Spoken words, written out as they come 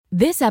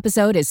This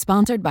episode is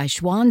sponsored by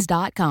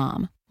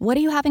Schwans.com. What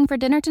are you having for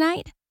dinner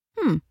tonight?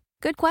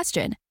 Good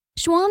question.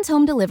 Schwans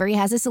Home Delivery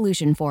has a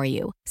solution for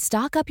you.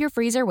 Stock up your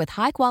freezer with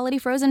high-quality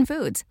frozen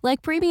foods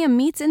like premium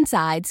meats and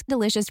sides,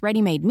 delicious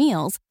ready-made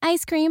meals,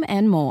 ice cream,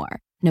 and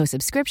more. No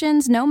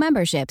subscriptions, no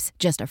memberships,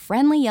 just a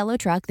friendly yellow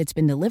truck that's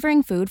been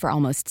delivering food for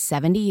almost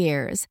 70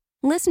 years.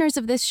 Listeners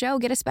of this show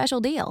get a special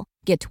deal.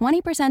 Get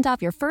 20%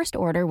 off your first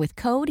order with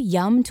code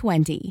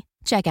YUM20.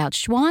 Check out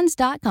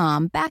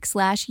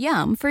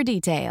schwans.com/YUM for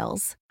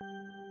details.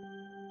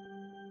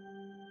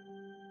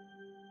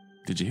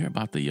 Did you hear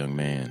about the young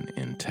man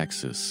in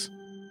Texas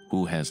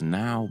who has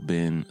now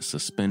been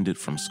suspended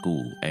from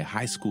school, a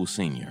high school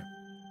senior,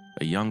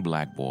 a young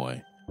black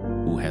boy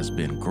who has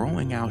been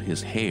growing out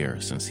his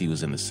hair since he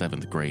was in the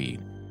 7th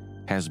grade,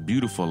 has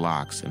beautiful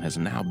locks, and has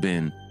now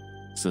been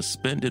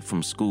suspended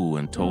from school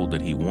and told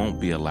that he won't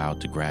be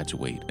allowed to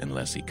graduate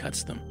unless he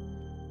cuts them?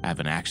 I have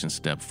an action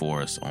step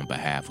for us on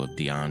behalf of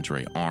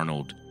DeAndre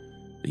Arnold,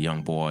 the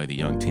young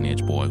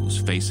teenage boy who's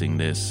facing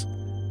this.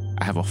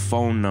 I have a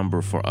phone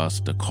number for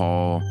us to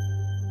call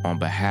on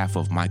behalf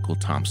of Michael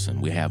Thompson.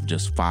 We have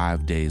just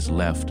 5 days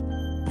left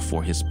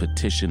before his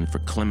petition for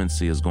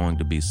clemency is going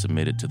to be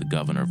submitted to the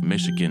governor of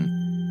Michigan.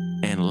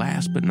 And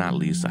last but not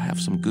least, I have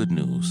some good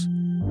news.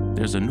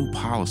 There's a new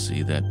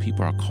policy that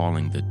people are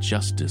calling the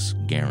Justice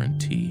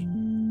Guarantee,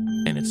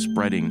 and it's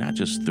spreading not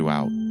just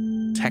throughout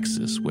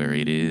Texas, where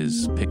it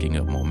is picking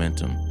up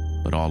momentum,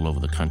 but all over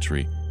the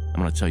country.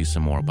 I'm going to tell you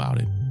some more about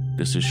it.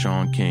 This is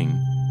Sean King,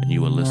 and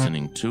you are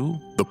listening to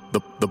The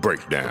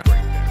Breakdown.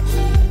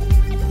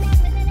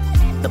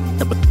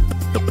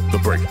 The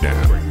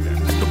Breakdown.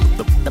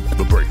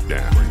 The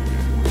Breakdown.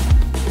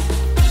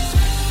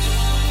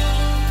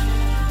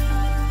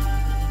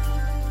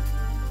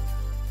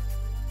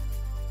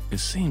 It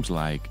seems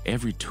like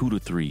every 2 to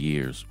 3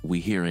 years, we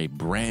hear a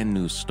brand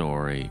new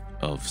story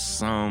of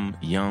some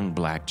young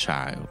black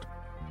child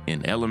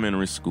in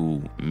elementary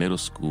school, middle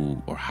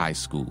school, or high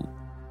school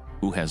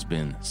who has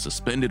been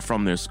suspended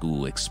from their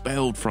school,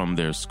 expelled from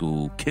their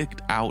school,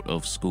 kicked out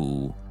of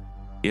school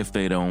if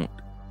they don't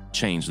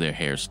change their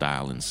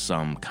hairstyle in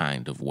some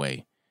kind of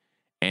way.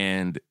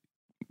 And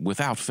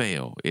without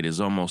fail, it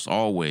is almost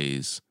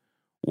always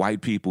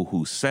white people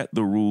who set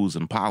the rules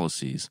and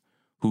policies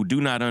who do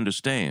not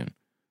understand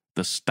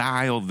the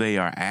style they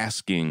are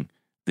asking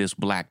this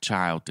black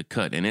child to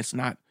cut. And it's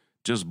not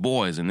just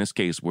boys. In this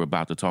case, we're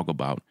about to talk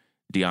about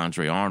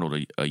DeAndre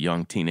Arnold, a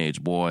young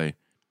teenage boy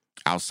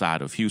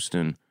outside of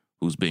Houston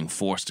who's being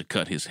forced to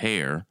cut his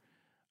hair.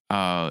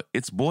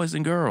 It's boys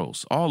and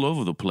girls all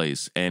over the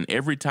place. And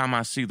every time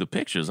I see the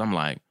pictures, I'm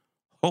like,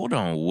 hold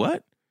on,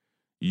 what?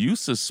 You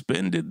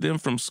suspended them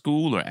from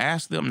school or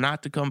asked them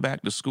not to come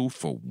back to school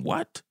for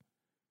what?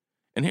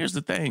 And here's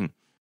the thing.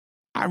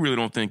 I really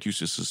don't think you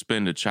should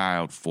suspend a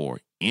child for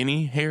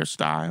any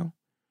hairstyle,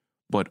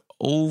 but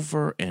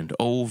over and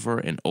over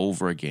and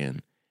over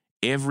again,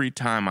 every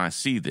time I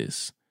see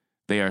this,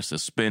 they are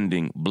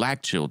suspending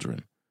black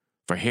children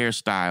for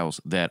hairstyles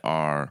that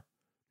are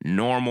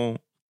normal,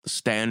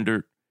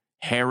 standard,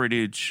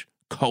 heritage,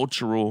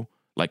 cultural,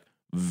 like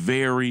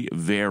very,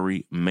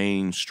 very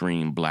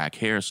mainstream black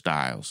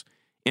hairstyles.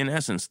 In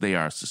essence, they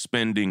are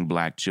suspending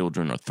black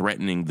children or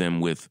threatening them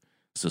with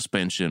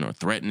suspension or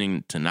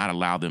threatening to not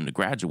allow them to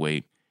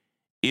graduate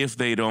if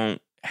they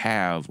don't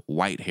have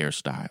white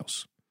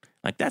hairstyles.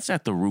 Like, that's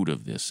at the root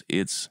of this.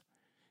 It's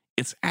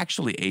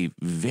actually a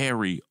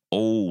very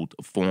old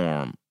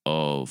form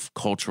of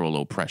cultural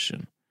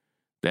oppression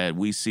that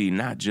we see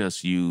not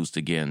just used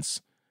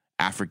against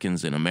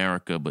Africans in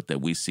America, but that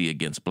we see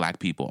against black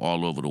people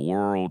all over the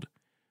world.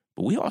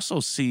 But we also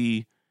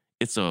see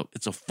it's a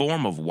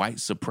form of white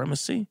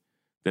supremacy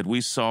that we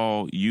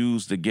saw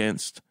used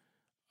against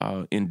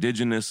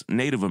indigenous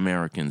Native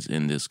Americans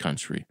in this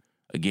country.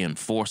 Again,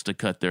 forced to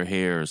cut their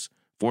hair,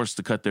 forced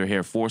to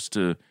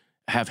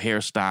have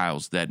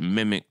hairstyles that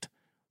mimicked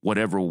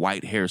whatever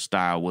white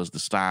hairstyle was the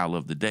style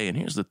of the day. And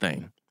here's the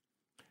thing.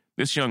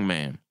 This young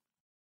man,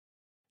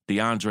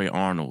 DeAndre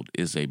Arnold,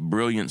 is a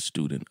brilliant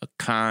student, a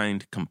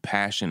kind,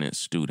 compassionate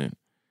student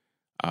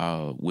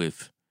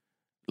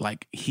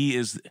he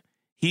is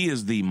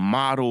the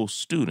model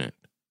student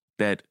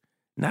that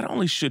not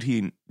only should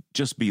he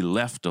just be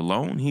left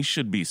alone, he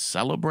should be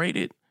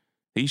celebrated,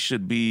 he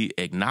should be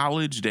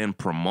acknowledged and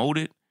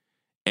promoted,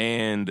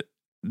 and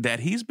that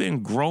he's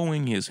been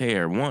growing his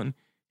hair. One,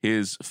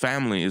 his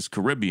family is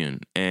Caribbean,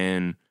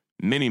 and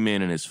many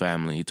men in his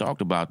family, he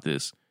talked about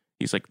this.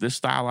 He's like, this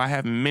style, I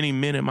have many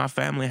men in my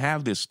family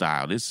have this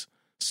style. This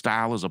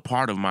style is a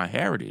part of my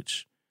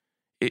heritage.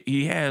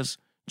 He has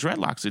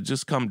dreadlocks that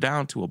just come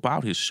down to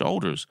about his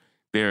shoulders.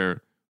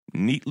 They're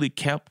neatly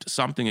kept,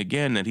 something,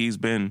 again, that he's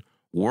been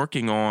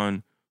working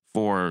on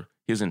for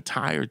his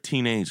entire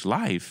teenage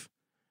life.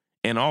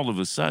 And all of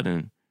a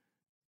sudden,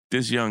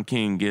 this young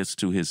king gets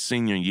to his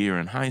senior year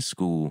in high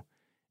school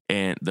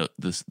and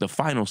the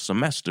final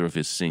semester of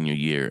his senior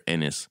year,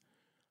 and it's,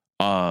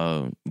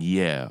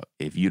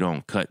 if you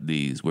don't cut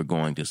these, we're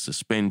going to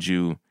suspend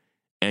you,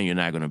 and you're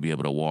not going to be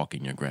able to walk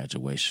in your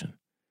graduation.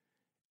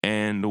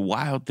 And the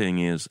wild thing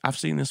is, I've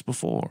seen this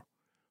before,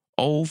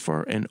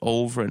 over and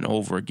over and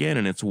over again.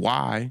 And it's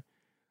why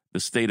the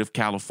state of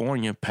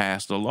California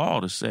passed a law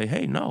to say,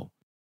 hey, no,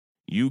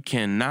 you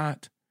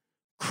cannot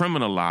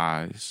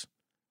criminalize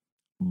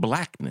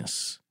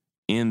blackness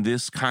in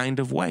this kind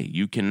of way.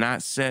 You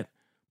cannot set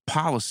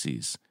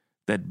policies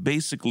that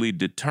basically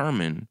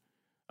determine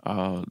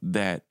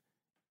that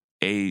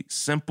a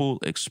simple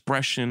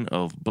expression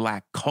of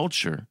black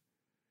culture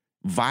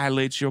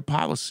violates your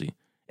policy.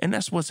 And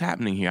that's what's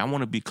happening here. I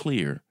want to be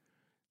clear.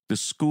 The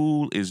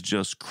school is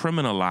just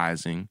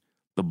criminalizing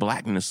the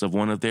blackness of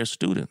one of their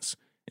students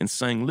and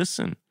saying,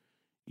 listen,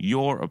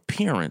 your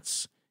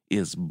appearance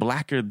is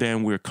blacker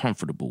than we're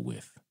comfortable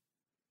with.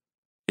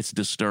 It's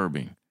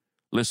disturbing.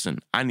 Listen,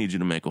 I need you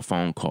to make a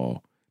phone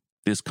call.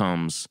 This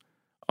comes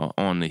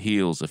on the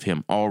heels of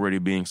him already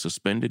being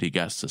suspended. He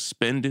got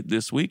suspended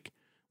this week,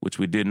 which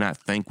we did not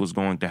think was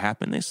going to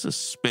happen. They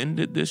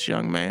suspended this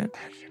young man.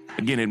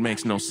 Again, it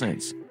makes no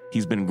sense.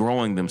 He's been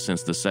growing them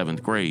since the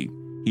 7th grade.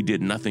 He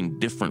did nothing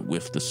different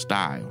with the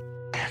style.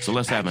 So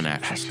let's have an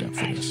action step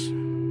for this.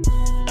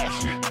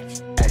 Action,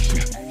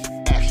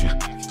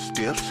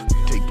 steps,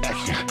 take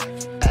action,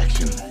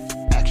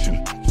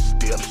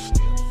 steps.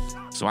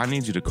 So I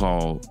need you to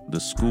call the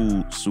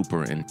school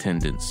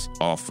superintendent's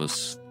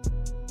office.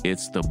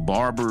 It's the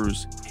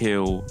Barbers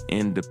Hill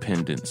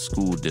Independent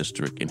School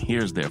District, and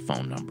here's their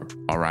phone number,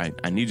 all right?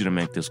 I need you to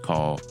make this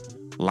call,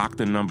 lock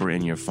the number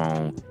in your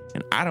phone,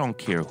 and I don't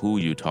care who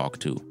you talk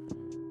to.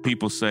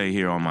 People say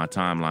here on my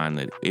timeline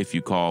that if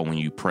you call when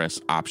you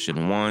press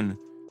option 1,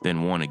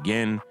 then 1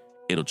 again,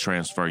 it'll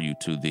transfer you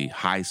to the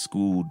high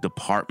school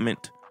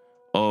department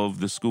of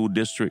the school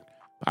district.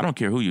 I don't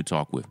care who you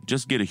talk with.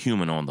 Just get a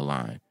human on the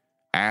line.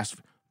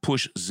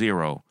 Push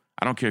 0.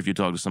 I don't care if you're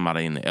talking to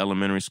somebody in the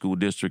elementary school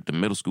district, the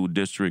middle school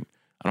district.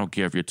 I don't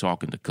care if you're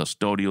talking to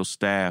custodial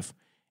staff.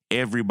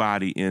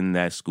 Everybody in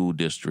that school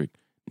district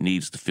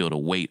needs to feel the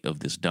weight of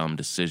this dumb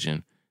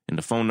decision. And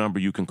the phone number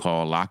you can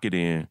call, lock it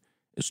in,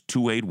 is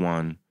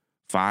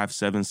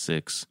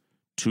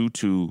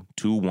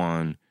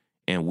 281-576-2221.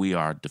 And we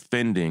are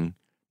defending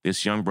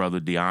this young brother,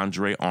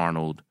 DeAndre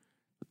Arnold.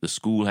 The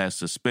school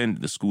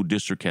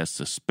district has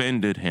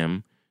suspended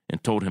him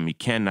and told him he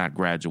cannot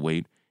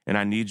graduate. And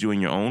I need you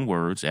in your own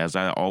words, as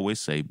I always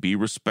say, be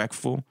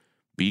respectful,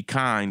 be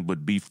kind,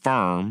 but be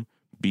firm,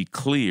 be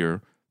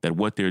clear that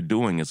what they're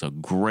doing is a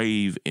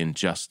grave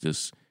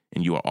injustice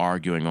and you are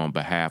arguing on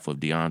behalf of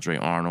DeAndre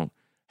Arnold.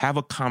 Have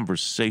a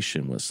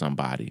conversation with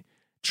somebody.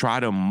 Try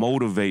to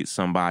motivate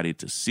somebody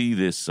to see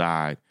this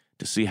side,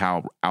 to see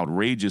how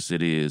outrageous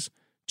it is.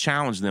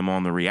 Challenge them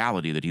on the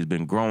reality that he's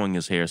been growing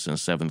his hair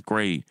since 7th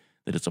grade,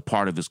 that it's a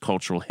part of his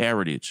cultural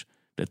heritage,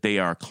 that they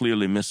are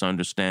clearly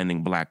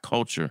misunderstanding black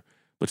culture.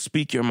 But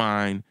speak your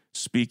mind,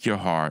 speak your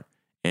heart,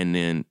 and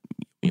then,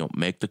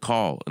 make the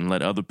call and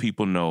let other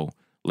people know.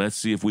 Let's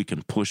see if we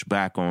can push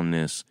back on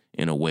this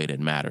in a way that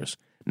matters.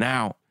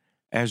 Now,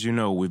 as you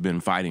know, we've been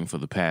fighting for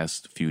the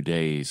past few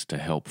days to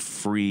help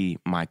free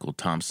Michael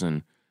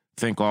Thompson.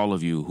 Thank all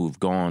of you who've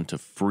gone to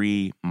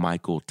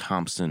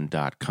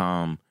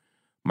freemichaelthompson.com.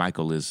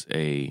 Michael is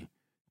a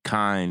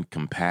kind,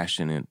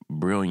 compassionate,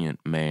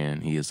 brilliant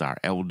man. He is our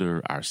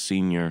elder, our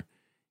senior.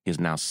 He is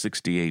now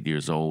 68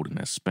 years old and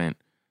has spent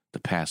the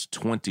past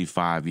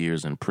 25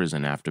 years in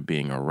prison after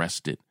being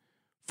arrested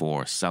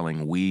for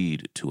selling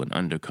weed to an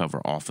undercover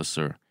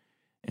officer.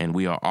 And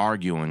we are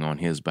arguing on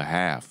his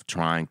behalf,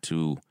 trying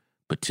to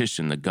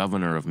petition the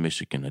governor of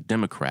Michigan, a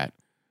Democrat,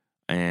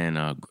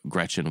 and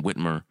Gretchen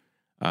Whitmer.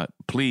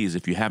 Please,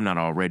 if you have not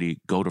already,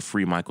 go to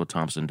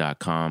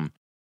freemichaelthompson.com.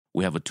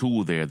 We have a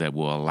tool there that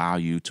will allow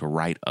you to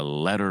write a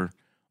letter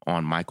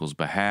on Michael's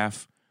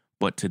behalf.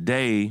 But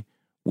today,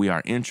 we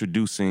are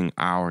introducing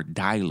our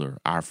dialer,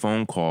 our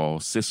phone call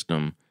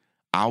system.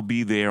 I'll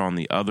be there on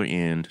the other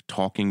end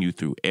talking you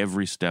through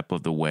every step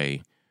of the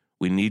way.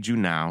 We need you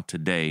now,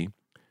 today,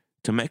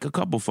 to make a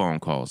couple phone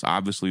calls.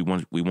 Obviously,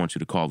 we want you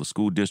to call the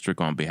school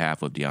district on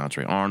behalf of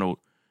DeAndre Arnold,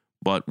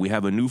 but we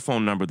have a new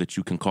phone number that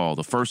you can call,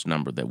 the first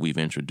number that we've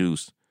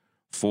introduced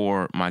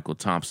for Michael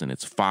Thompson.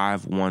 It's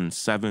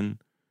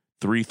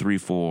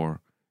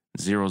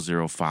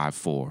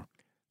 517-334-0054.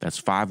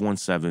 That's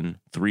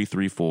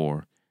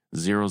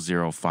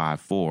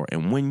 517-334-0054.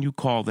 And when you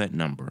call that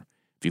number,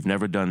 if you've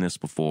never done this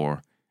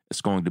before,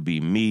 it's going to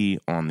be me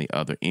on the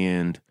other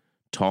end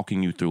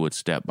talking you through it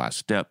step by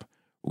step.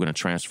 We're going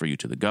to transfer you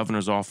to the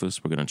governor's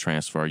office. We're going to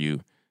transfer you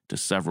to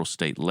several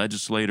state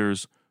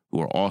legislators who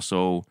are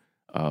also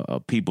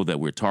people that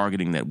we're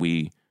targeting that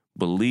we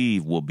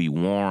believe will be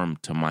warm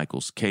to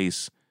Michael's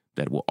case,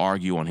 that will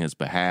argue on his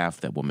behalf,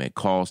 that will make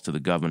calls to the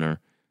governor.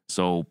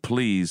 So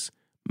please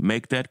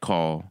make that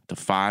call to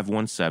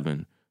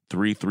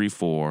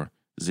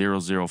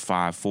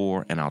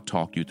 517-334-0054, and I'll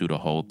talk you through the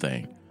whole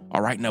thing.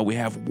 All right, now we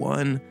have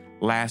one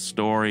last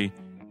story.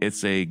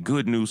 It's a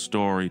good news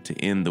story to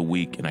end the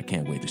week, and I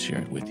can't wait to share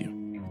it with you.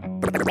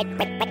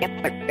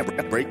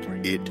 Break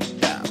it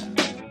down.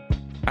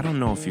 I don't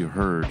know if you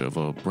heard of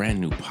a brand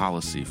new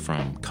policy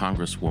from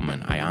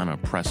Congresswoman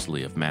Ayanna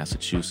Pressley of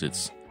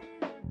Massachusetts.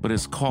 but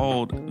it's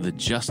called the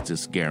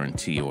Justice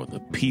Guarantee, or the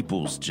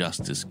People's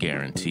Justice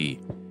Guarantee.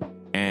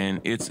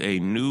 And it's a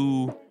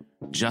new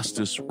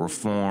justice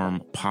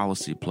reform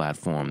policy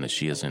platform that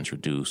she has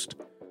introduced.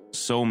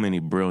 So many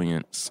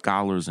brilliant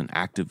scholars and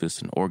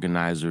activists and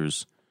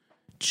organizers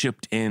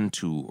chipped in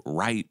to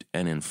write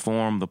and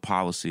inform the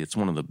policy. It's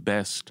one of the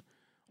best,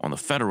 on the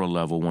federal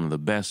level, one of the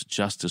best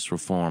justice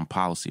reform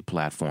policy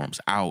platforms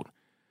out.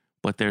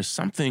 But there's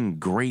something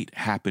great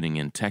happening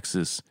in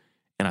Texas,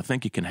 and I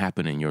think it can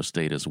happen in your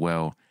state as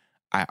well.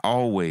 I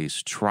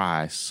always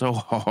try so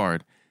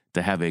hard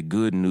to have a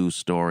good news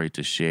story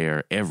to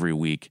share every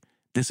week.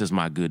 This is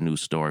my good news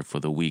story for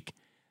the week.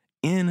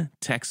 In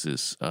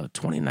Texas,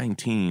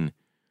 2019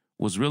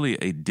 was really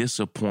a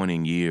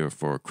disappointing year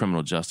for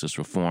criminal justice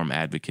reform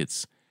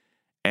advocates,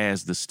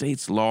 as the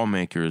state's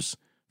lawmakers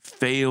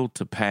failed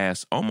to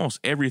pass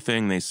almost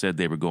everything they said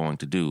they were going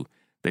to do.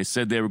 They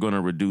said they were going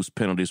to reduce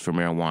penalties for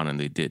marijuana, and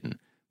they didn't.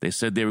 They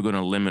said they were going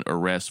to limit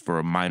arrests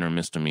for minor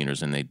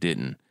misdemeanors, and they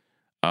didn't.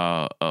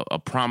 A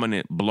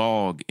prominent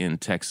blog in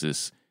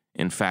Texas,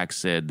 in fact,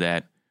 said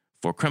that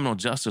for criminal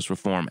justice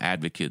reform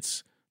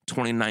advocates,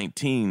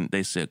 2019,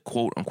 they said,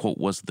 quote unquote,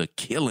 was the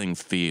killing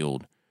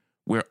field,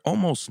 where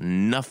almost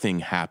nothing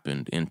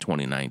happened in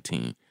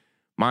 2019.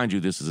 Mind you,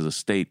 this is a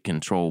state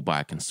controlled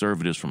by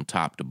conservatives from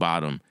top to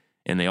bottom,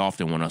 and they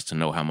often want us to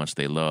know how much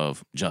they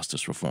love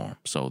justice reform.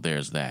 So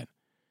there's that.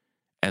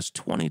 As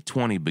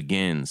 2020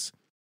 begins,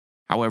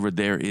 however,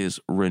 there is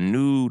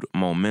renewed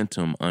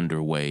momentum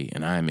underway,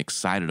 and I am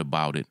excited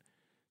about it.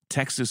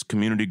 Texas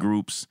community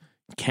groups,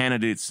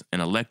 candidates,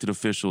 and elected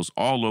officials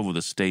all over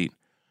the state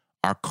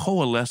are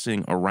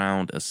coalescing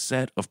around a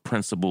set of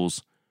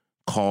principles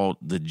called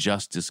the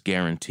Justice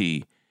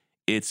Guarantee.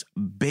 It's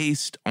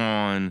based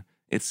on,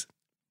 it's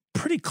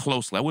pretty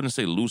closely, I wouldn't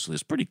say loosely,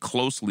 it's pretty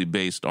closely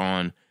based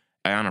on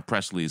Ayanna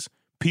Pressley's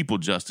People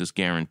Justice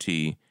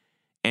Guarantee,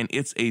 and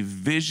it's a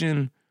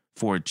vision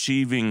for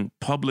achieving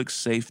public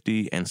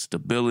safety and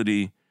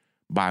stability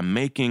by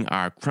making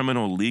our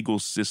criminal legal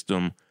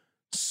system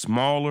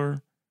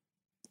smaller.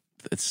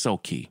 It's so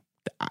key.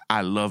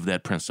 I love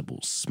that principle.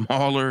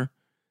 Smaller,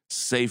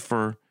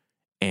 safer,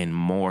 and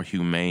more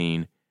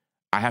humane.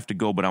 I have to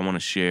go, but I want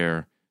to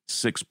share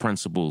 6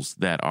 principles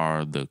that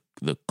are the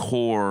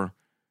core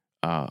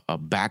a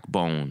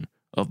backbone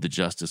of the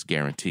Justice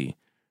Guarantee.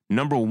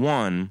 Number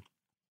 1,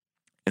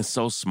 and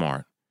so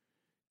smart,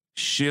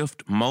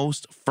 shift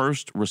most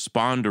first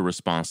responder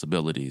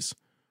responsibilities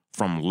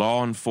from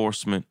law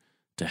enforcement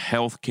to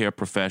healthcare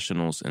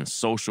professionals and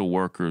social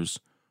workers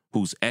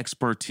whose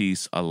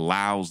expertise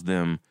allows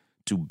them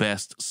to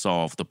best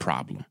solve the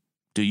problem.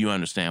 Do you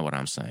understand what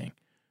I'm saying?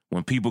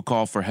 When people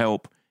call for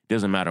help,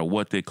 doesn't matter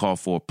what they call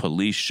for,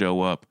 police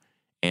show up,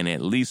 and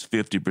at least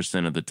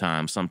 50% of the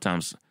time,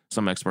 sometimes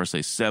some experts say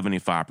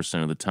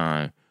 75% of the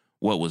time,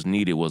 what was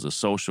needed was a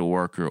social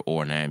worker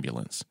or an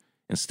ambulance.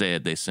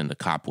 Instead, they send a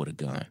cop with a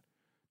gun.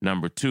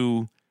 Number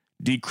 2,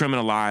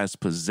 decriminalize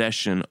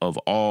possession of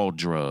all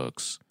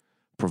drugs.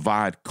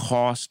 Provide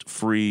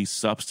cost-free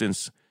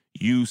substance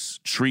use,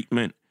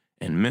 treatment,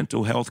 and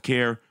mental health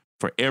care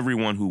for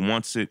everyone who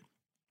wants it.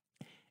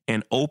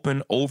 And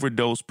open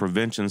overdose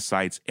prevention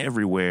sites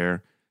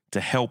everywhere to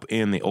help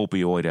end the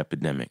opioid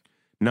epidemic.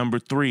 Number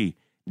 3,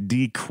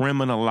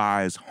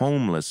 decriminalize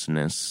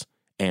homelessness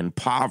and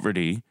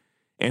poverty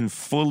and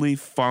fully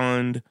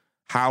fund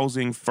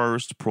housing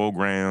first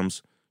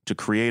programs to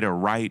create a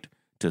right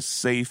to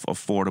safe,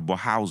 affordable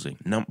housing.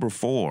 Number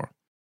 4,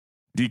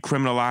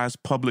 decriminalize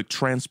public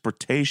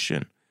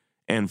transportation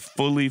and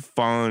fully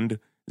fund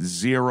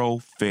zero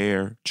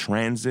fare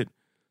transit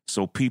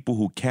so people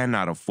who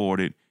cannot afford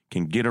it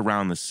can get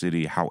around the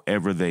city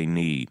however they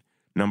need.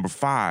 Number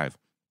 5,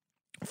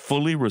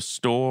 fully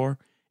restore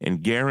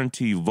and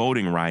guarantee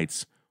voting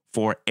rights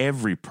for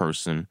every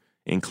person,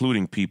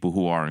 including people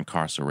who are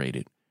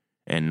incarcerated.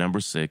 And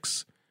number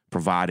 6,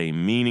 provide a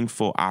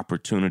meaningful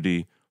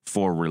opportunity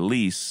for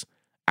release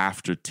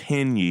after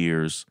 10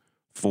 years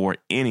for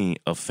any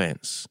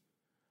offense.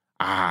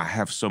 I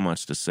have so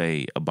much to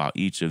say about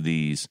each of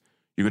these.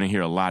 You're going to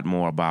hear a lot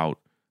more about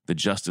the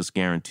Justice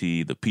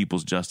Guarantee, the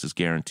People's Justice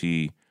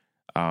Guarantee.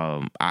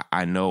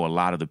 I know a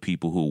lot of the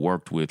people who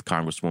worked with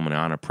Congresswoman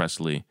Ayanna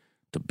Pressley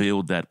to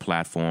build that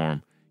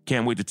platform.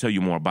 Can't wait to tell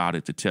you more about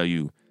it, to tell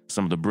you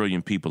some of the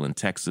brilliant people in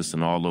Texas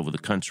and all over the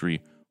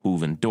country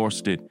who've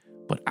endorsed it.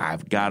 But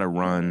I've got to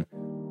run.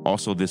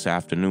 Also this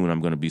afternoon,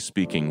 I'm going to be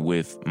speaking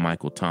with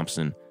Michael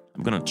Thompson.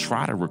 I'm going to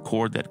try to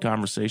record that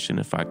conversation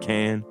if I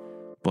can.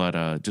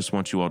 But just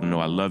want you all to know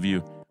I love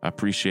you. I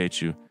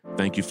appreciate you.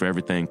 Thank you for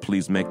everything.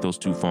 Please make those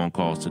 2 phone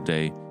calls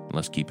today. And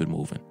let's keep it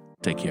moving.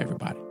 Take care,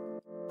 everybody.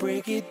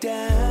 Break it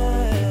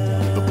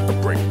down. The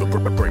breakdown. The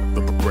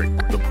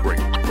breakdown. The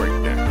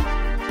breakdown.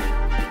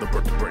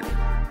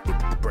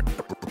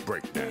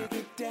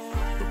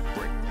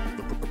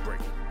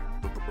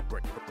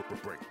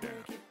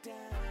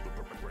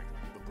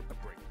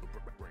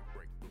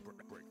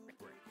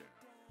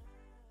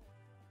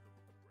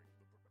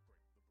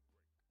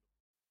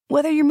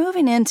 Whether you're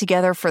moving in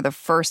together for the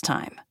first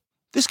time,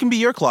 This can be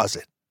your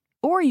closet.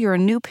 or you're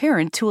a new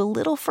parent to a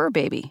little fur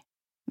baby.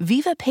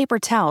 Viva paper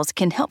towels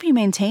can help you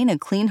maintain a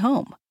clean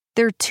home.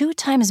 They're 2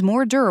 times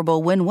more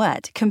durable when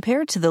wet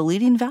compared to the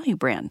leading value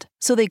brand,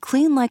 so they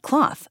clean like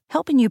cloth,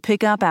 helping you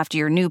pick up after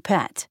your new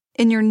pet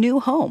in your new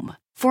home.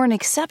 For an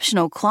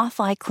exceptional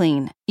cloth-like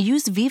clean,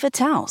 use Viva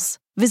Towels.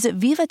 Visit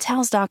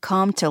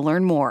vivatowels.com to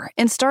learn more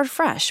and start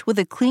fresh with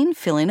a clean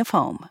feeling of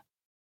home.